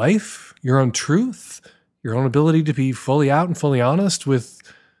life, your own truth, your own ability to be fully out and fully honest with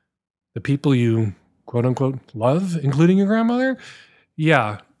the people you quote unquote love, including your grandmother.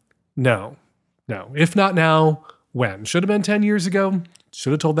 Yeah, no. If not now, when? Should have been 10 years ago.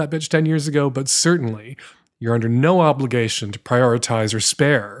 Should have told that bitch 10 years ago, but certainly you're under no obligation to prioritize or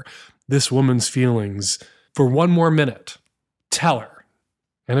spare this woman's feelings for one more minute. Tell her.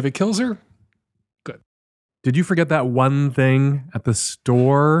 And if it kills her, good. Did you forget that one thing at the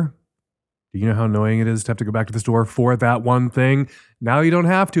store? Do you know how annoying it is to have to go back to the store for that one thing? Now you don't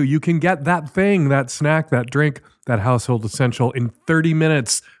have to. You can get that thing, that snack, that drink, that household essential in 30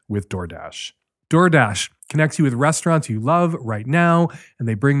 minutes with DoorDash. DoorDash connects you with restaurants you love right now, and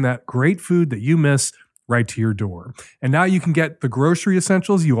they bring that great food that you miss right to your door. And now you can get the grocery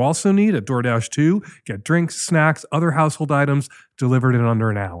essentials you also need at DoorDash too. Get drinks, snacks, other household items delivered in under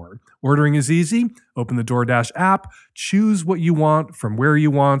an hour. Ordering is easy. Open the DoorDash app, choose what you want from where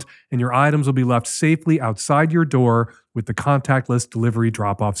you want, and your items will be left safely outside your door with the contactless delivery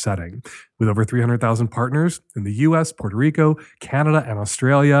drop-off setting. With over 300,000 partners in the US, Puerto Rico, Canada, and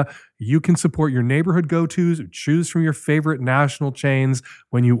Australia, you can support your neighborhood go-tos or choose from your favorite national chains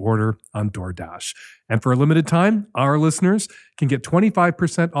when you order on DoorDash. And for a limited time, our listeners can get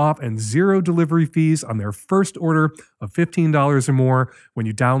 25% off and zero delivery fees on their first order of $15 or more when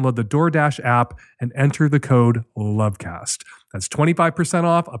you download the DoorDash app and enter the code LOVECAST. That's 25%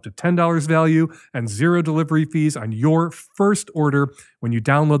 off, up to $10 value, and zero delivery fees on your first order when you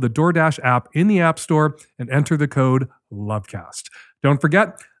download the DoorDash app in the App Store and enter the code LOVECAST. Don't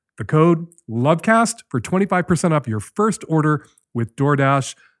forget the code LOVECAST for 25% off your first order with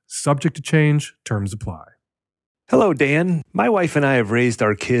DoorDash. Subject to change, terms apply. Hello, Dan. My wife and I have raised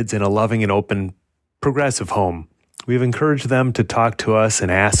our kids in a loving and open, progressive home. We've encouraged them to talk to us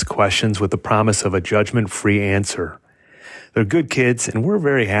and ask questions with the promise of a judgment-free answer. They're good kids, and we're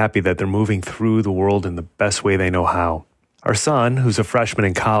very happy that they're moving through the world in the best way they know how. Our son, who's a freshman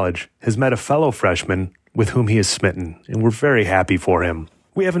in college, has met a fellow freshman with whom he is smitten, and we're very happy for him.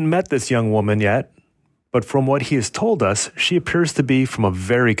 We haven't met this young woman yet, but from what he has told us, she appears to be from a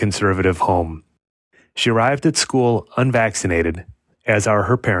very conservative home. She arrived at school unvaccinated, as are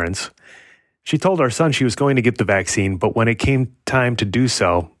her parents. She told our son she was going to get the vaccine, but when it came time to do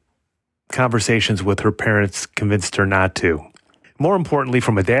so, conversations with her parents convinced her not to. More importantly,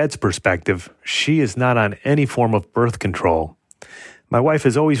 from a dad's perspective, she is not on any form of birth control. My wife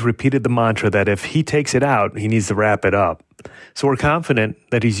has always repeated the mantra that if he takes it out, he needs to wrap it up. So we're confident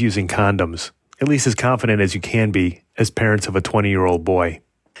that he's using condoms, at least as confident as you can be as parents of a 20-year-old boy.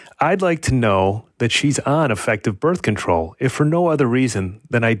 I'd like to know that she's on effective birth control, if for no other reason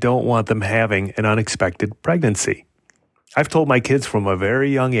than I don't want them having an unexpected pregnancy. I've told my kids from a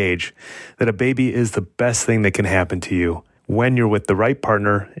very young age that a baby is the best thing that can happen to you when you're with the right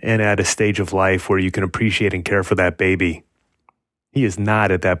partner and at a stage of life where you can appreciate and care for that baby. He is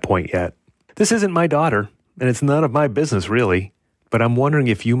not at that point yet. This isn't my daughter, and it's none of my business really, but I'm wondering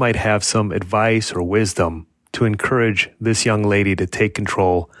if you might have some advice or wisdom to encourage this young lady to take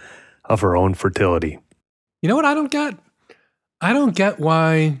control of her own fertility. You know what I don't get? I don't get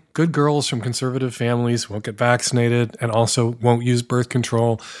why good girls from conservative families won't get vaccinated and also won't use birth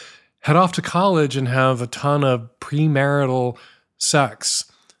control, head off to college and have a ton of premarital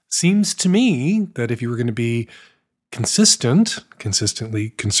sex. Seems to me that if you were going to be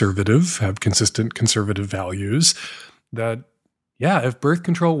consistently conservative, have consistent conservative values, that, yeah, if birth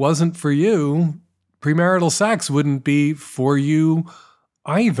control wasn't for you, premarital sex wouldn't be for you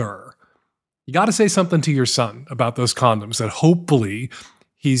either. You got to say something to your son about those condoms that hopefully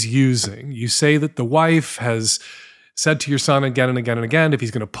he's using. You say that the wife has said to your son again and again and again, if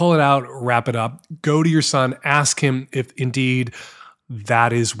he's going to pull it out, wrap it up, go to your son, ask him if indeed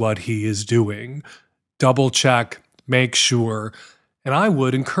that is what he is doing. Double check, make sure. And I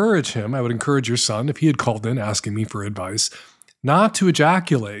would encourage your son, if he had called in asking me for advice, not to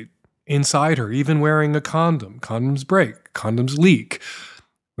ejaculate inside her, even wearing a condom. Condoms break, condoms leak.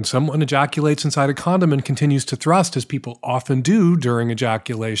 When someone ejaculates inside a condom and continues to thrust, as people often do during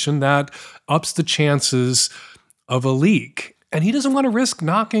ejaculation, that ups the chances of a leak. And he doesn't want to risk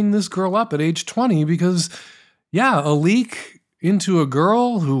knocking this girl up at age 20 because, yeah, a leak into a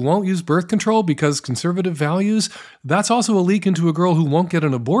girl who won't use birth control because conservative values, that's also a leak into a girl who won't get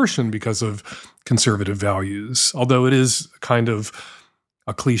an abortion because of conservative values. Although it is kind of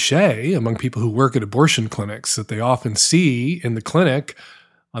a cliche among people who work at abortion clinics that they often see in the clinic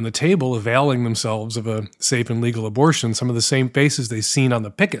on the table availing themselves of a safe and legal abortion, some of the same faces they've seen on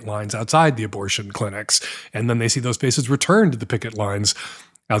the picket lines outside the abortion clinics. And then they see those faces return to the picket lines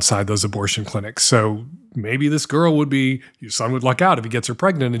outside those abortion clinics. So maybe this girl would be, your son would luck out if he gets her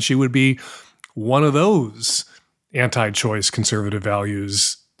pregnant, and she would be one of those anti-choice conservative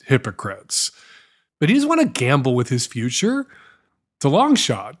values hypocrites. But he doesn't want to gamble with his future. It's a long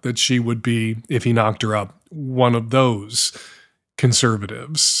shot that she would be, if he knocked her up, one of those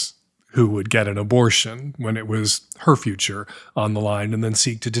conservatives who would get an abortion when it was her future on the line and then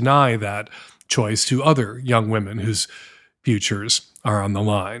seek to deny that choice to other young women whose futures are on the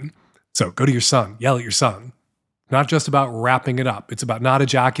line. So go to your son, yell at your son. Not just about wrapping it up. It's about not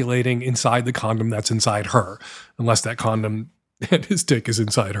ejaculating inside the condom that's inside her, unless that condom and his dick is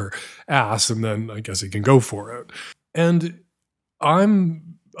inside her ass, and then I guess he can go for it. And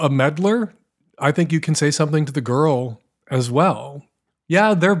I'm a meddler. I think you can say something to the girl as well.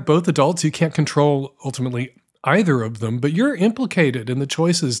 Yeah, they're both adults. You can't control ultimately either of them, but you're implicated in the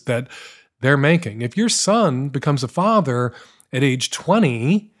choices that they're making. If your son becomes a father at age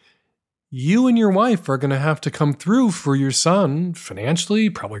 20, you and your wife are going to have to come through for your son financially,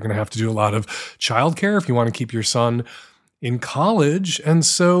 probably going to have to do a lot of childcare if you want to keep your son in college. And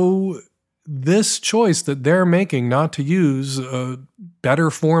so this choice that they're making not to use a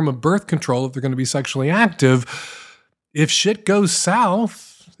better form of birth control if they're going to be sexually active, if shit goes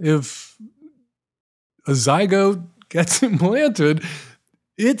south, if a zygote gets implanted,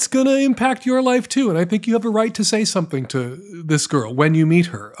 it's going to impact your life too. And I think you have a right to say something to this girl when you meet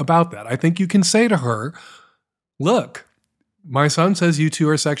her about that. I think you can say to her, look, my son says you two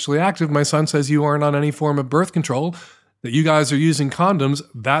are sexually active. My son says you aren't on any form of birth control, that you guys are using condoms.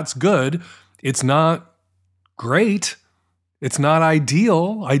 That's good. It's not great. It's not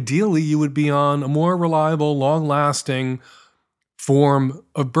ideal. Ideally, you would be on a more reliable, long-lasting form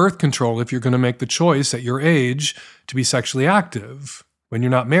of birth control if you're going to make the choice at your age to be sexually active when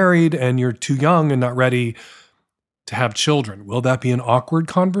you're not married and you're too young and not ready to have children. Will that be an awkward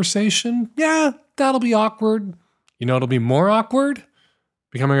conversation? Yeah, that'll be awkward. You know, it'll be more awkward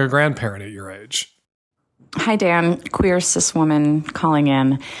becoming a grandparent at your age. Hi, Dan. Queer cis woman calling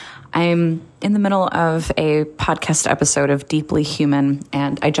in. I'm in the middle of a podcast episode of Deeply Human,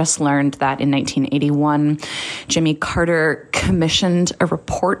 and I just learned that in 1981, Jimmy Carter commissioned a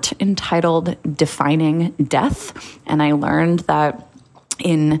report entitled Defining Death, and I learned that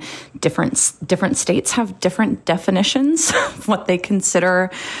in different states have different definitions of what they consider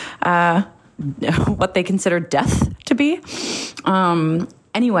death to be.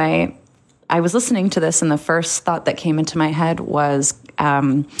 Anyway, I was listening to this, and the first thought that came into my head was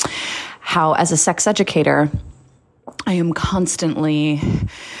how, as a sex educator, I am constantly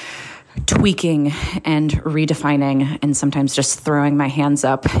tweaking and redefining and sometimes just throwing my hands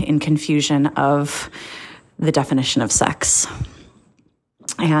up in confusion of the definition of sex.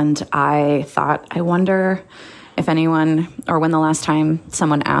 And I thought, I wonder if anyone, or when the last time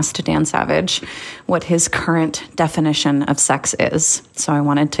someone asked Dan Savage what his current definition of sex is. So I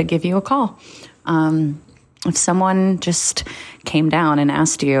wanted to give you a call. If someone just came down and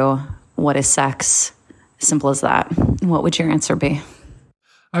asked you, what is sex? Simple as that. What would your answer be?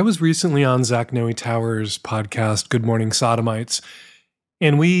 I was recently on Zach Noe Tower's podcast, Good Morning Sodomites,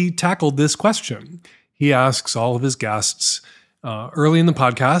 and we tackled this question. He asks all of his guests, early in the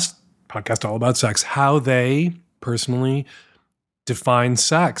podcast all about sex, how they personally define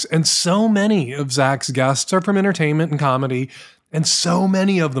sex. And so many of Zach's guests are from entertainment and comedy, and so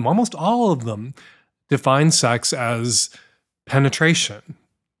many of them, almost all of them, define sex as penetration,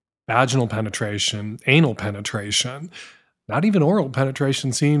 vaginal penetration, anal penetration. Not even oral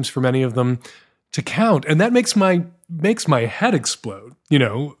penetration seems for many of them to count. And that makes my head explode. You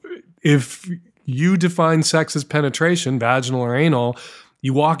know, if you define sex as penetration, vaginal or anal,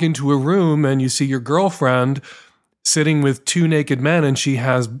 you walk into a room and you see your girlfriend sitting with two naked men and she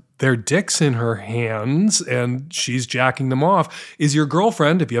has their dicks in her hands and she's jacking them off. Is your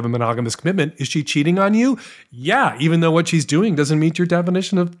girlfriend, if you have a monogamous commitment, is she cheating on you? Yeah, even though what she's doing doesn't meet your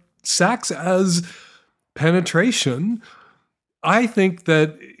definition of sex as penetration. I think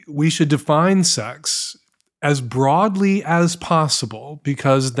that we should define sex as broadly as possible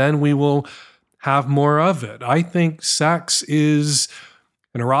because then we will have more of it. I think sex is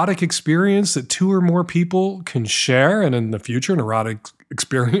an erotic experience that two or more people can share, and in the future, an erotic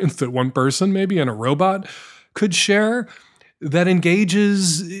experience that one person, maybe, and a robot could share, that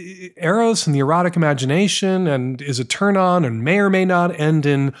engages eros and the erotic imagination and is a turn on and may or may not end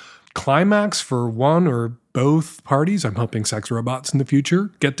in climax for one or both parties. I'm hoping sex robots in the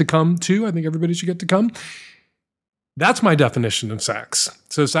future get to come too. I think everybody should get to come. That's my definition of sex.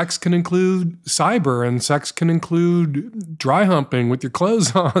 So sex can include cyber, and sex can include dry humping with your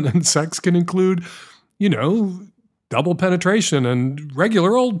clothes on, and sex can include, you know, double penetration and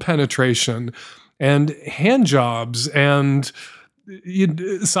regular old penetration and hand jobs and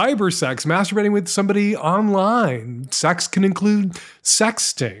cyber sex, masturbating with somebody online. Sex can include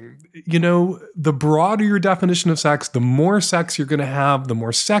sexting. You know, the broader your definition of sex, the more sex you're going to have, the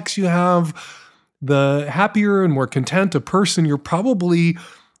more sex you have, the happier and more content a person you're probably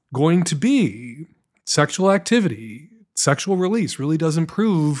going to be. Sexual activity, sexual release really does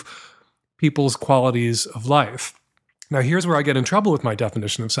improve people's qualities of life. Now, here's where I get in trouble with my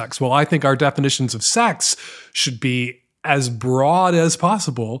definition of sex. Well, I think our definitions of sex should be as broad as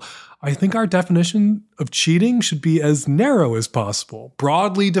possible. I think our definition of cheating should be as narrow as possible.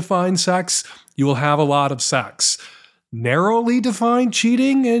 Broadly defined sex, you will have a lot of sex. Narrowly defined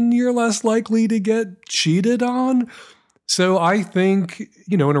cheating, and you're less likely to get cheated on. So I think,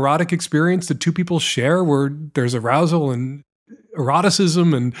 you know, an erotic experience that two people share where there's arousal and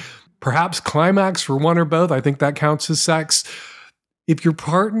eroticism and perhaps climax for one or both, I think that counts as sex. If your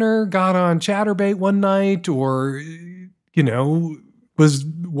partner got on Chatterbait one night or, you know, was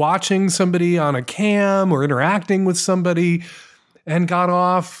watching somebody on a cam or interacting with somebody and got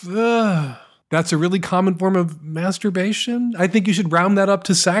off, that's a really common form of masturbation. I think you should round that up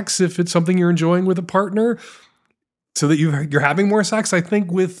to sex if it's something you're enjoying with a partner so that you're having more sex. I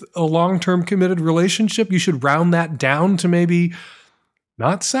think with a long-term committed relationship, you should round that down to maybe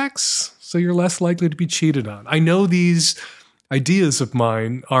not sex, so you're less likely to be cheated on. I know these ideas of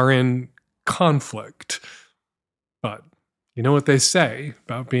mine are in conflict, but you know what they say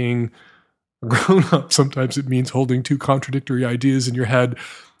about being a grown-up? Sometimes it means holding two contradictory ideas in your head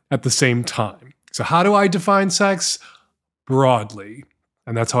at the same time. So how do I define sex? Broadly.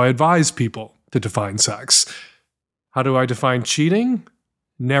 And that's how I advise people to define sex. How do I define cheating?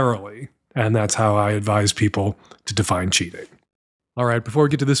 Narrowly. And that's how I advise people to define cheating. All right, before we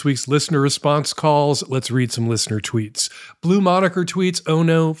get to this week's listener response calls, let's read some listener tweets. Blue Moniker tweets, "Oh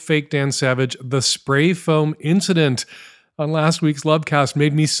no, fake Dan Savage, the spray foam incident on last week's Lovecast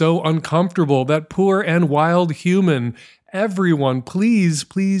made me so uncomfortable. That poor and wild human. Everyone, please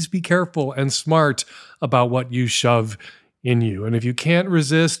be careful and smart about what you shove in you. And if you can't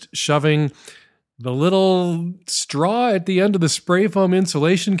resist shoving the little straw at the end of the spray foam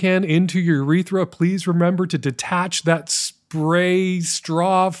insulation can into your urethra, please remember to detach that spray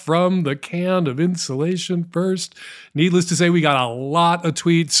straw from the can of insulation first." Needless to say, we got a lot of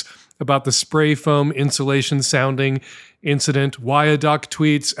tweets about the spray foam insulation sounding incident. Wyaduck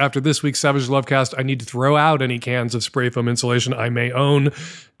tweets, "After this week's Savage Lovecast, I need to throw out any cans of spray foam insulation I may own,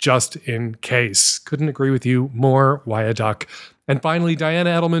 just in case." Couldn't agree with you more, Wyaduck. And finally, Diana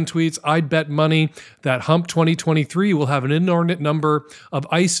Edelman tweets, "I'd bet money that Hump 2023 will have an inordinate number of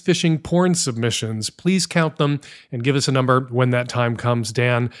ice fishing porn submissions. Please count them and give us a number when that time comes,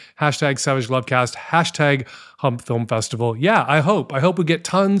 Dan. Hashtag Savage Lovecast, hashtag Hump Film Festival." Yeah, I hope we get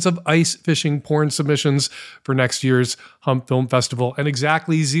tons of ice fishing porn submissions for next year's Hump Film Festival, and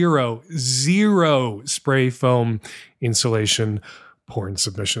exactly zero spray foam insulation porn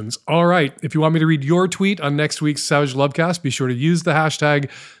submissions. All right. If you want me to read your tweet on next week's Savage Lovecast, be sure to use the hashtag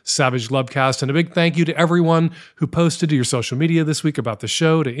Savage Lovecast. And a big thank you to everyone who posted to your social media this week about the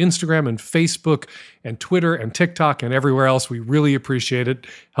show, to Instagram and Facebook and Twitter and TikTok and everywhere else. We really appreciate it.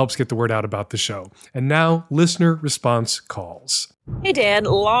 Helps get the word out about the show. And now, listener response calls. Hey Dan,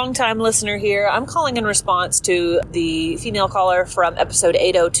 long-time listener here. I'm calling in response to the female caller from episode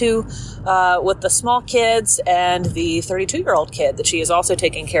 802 with the small kids and the 32-year-old kid that she is also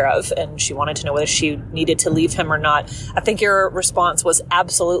taking care of, and she wanted to know whether she needed to leave him or not. I think your response was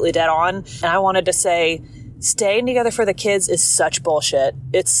absolutely dead on, and I wanted to say staying together for the kids is such bullshit.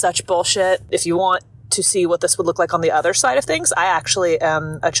 It's such bullshit. If you want to see what this would look like on the other side of things, I actually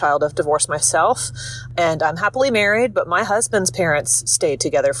am a child of divorce myself, and I'm happily married, but my husband's parents stayed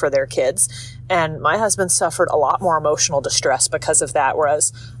together for their kids, and my husband suffered a lot more emotional distress because of that,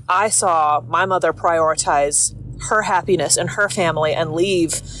 whereas I saw my mother prioritize her happiness and her family and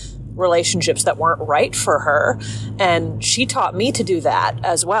leave relationships that weren't right for her, and she taught me to do that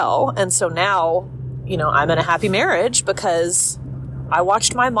as well. And so now, I'm in a happy marriage because I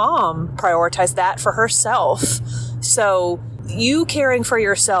watched my mom prioritize that for herself. So you caring for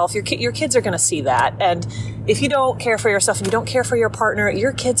yourself, your kids are going to see that. And if you don't care for yourself and you don't care for your partner,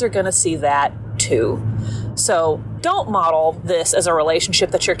 your kids are going to see that too. So don't model this as a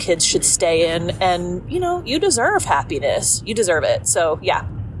relationship that your kids should stay in. And, you deserve happiness. You deserve it. So yeah,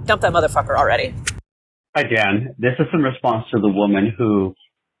 dump that motherfucker already. Hi, Dan. This is in response to the woman who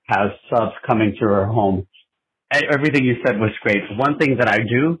has subs coming to her home. Everything you said was great. One thing that I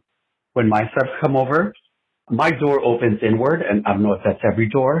do when my subs come over, my door opens inward, and I don't know if that's every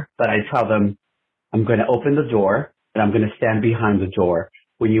door, but I tell them I'm going to open the door and I'm going to stand behind the door.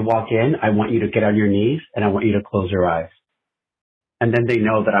 When you walk in, I want you to get on your knees and I want you to close your eyes. And then they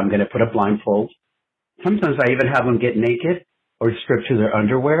know that I'm going to put a blindfold. Sometimes I even have them get naked or strip to their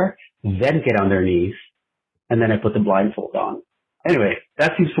underwear, then get on their knees, and then I put the blindfold on. Anyway,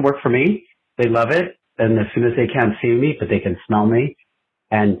 that seems to work for me. They love it. And as soon as they can't see me, but they can smell me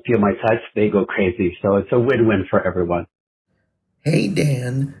and feel my touch, they go crazy. So it's a win-win for everyone. Hey,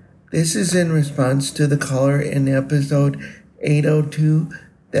 Dan. This is in response to the caller in episode 802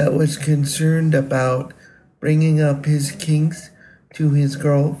 that was concerned about bringing up his kinks to his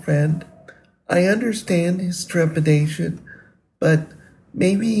girlfriend. I understand his trepidation, but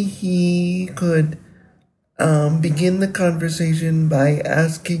maybe he could begin the conversation by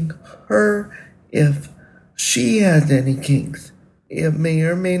asking her if she has any kinks. It may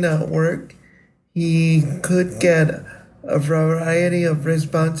or may not work. He could get a variety of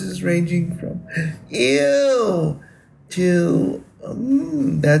responses ranging from ew to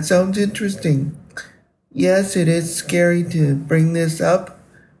that sounds interesting. Yes, it is scary to bring this up,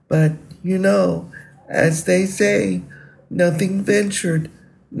 but as they say, nothing ventured,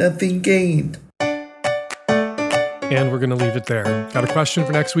 nothing gained. And we're going to leave it there. Got a question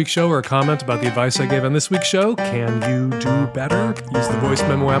for next week's show or a comment about the advice I gave on this week's show? Can you do better? Use the voice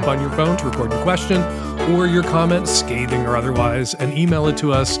memo app on your phone to record your question or your comment, scathing or otherwise, and email it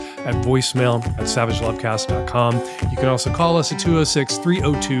to us at voicemail@savagelovecast.com. You can also call us at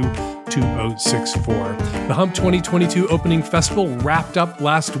 206-302-2064. The Hump 2022 opening festival wrapped up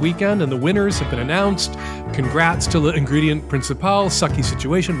last weekend, and the winners have been announced. Congrats to the ingredient principal, Sucky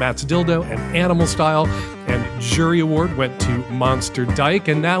Situation, Matt's Dildo, and Animal Style. And jury award went to Monster Dyke.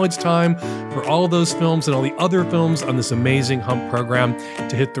 And now it's time for all those films and all the other films on this amazing Hump program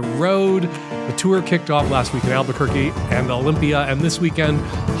to hit the road. The tour kicked off last week in Albuquerque and Olympia, and this weekend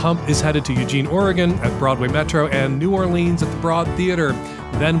Hump is headed to Eugene, Oregon at Broadway Metro and New Orleans at the Broad Theater.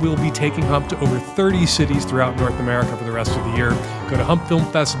 Then we'll be taking Hump to over 30 cities throughout North America for the rest of the year. Go to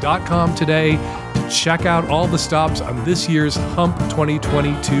humpfilmfest.com today to check out all the stops on this year's Hump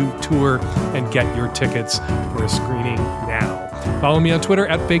 2022 tour and get your tickets for a screening now. Follow me on Twitter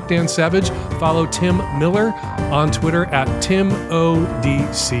at FakeDanSavage. Follow Tim Miller on Twitter at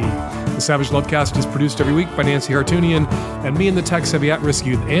TimODC. The Savage Lovecast is produced every week by Nancy Hartunian, and me and the tech-savvy at-risk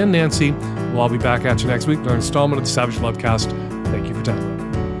youth and Nancy will all be back at you next week for an installment of the Savage Lovecast. Thank you for downloading.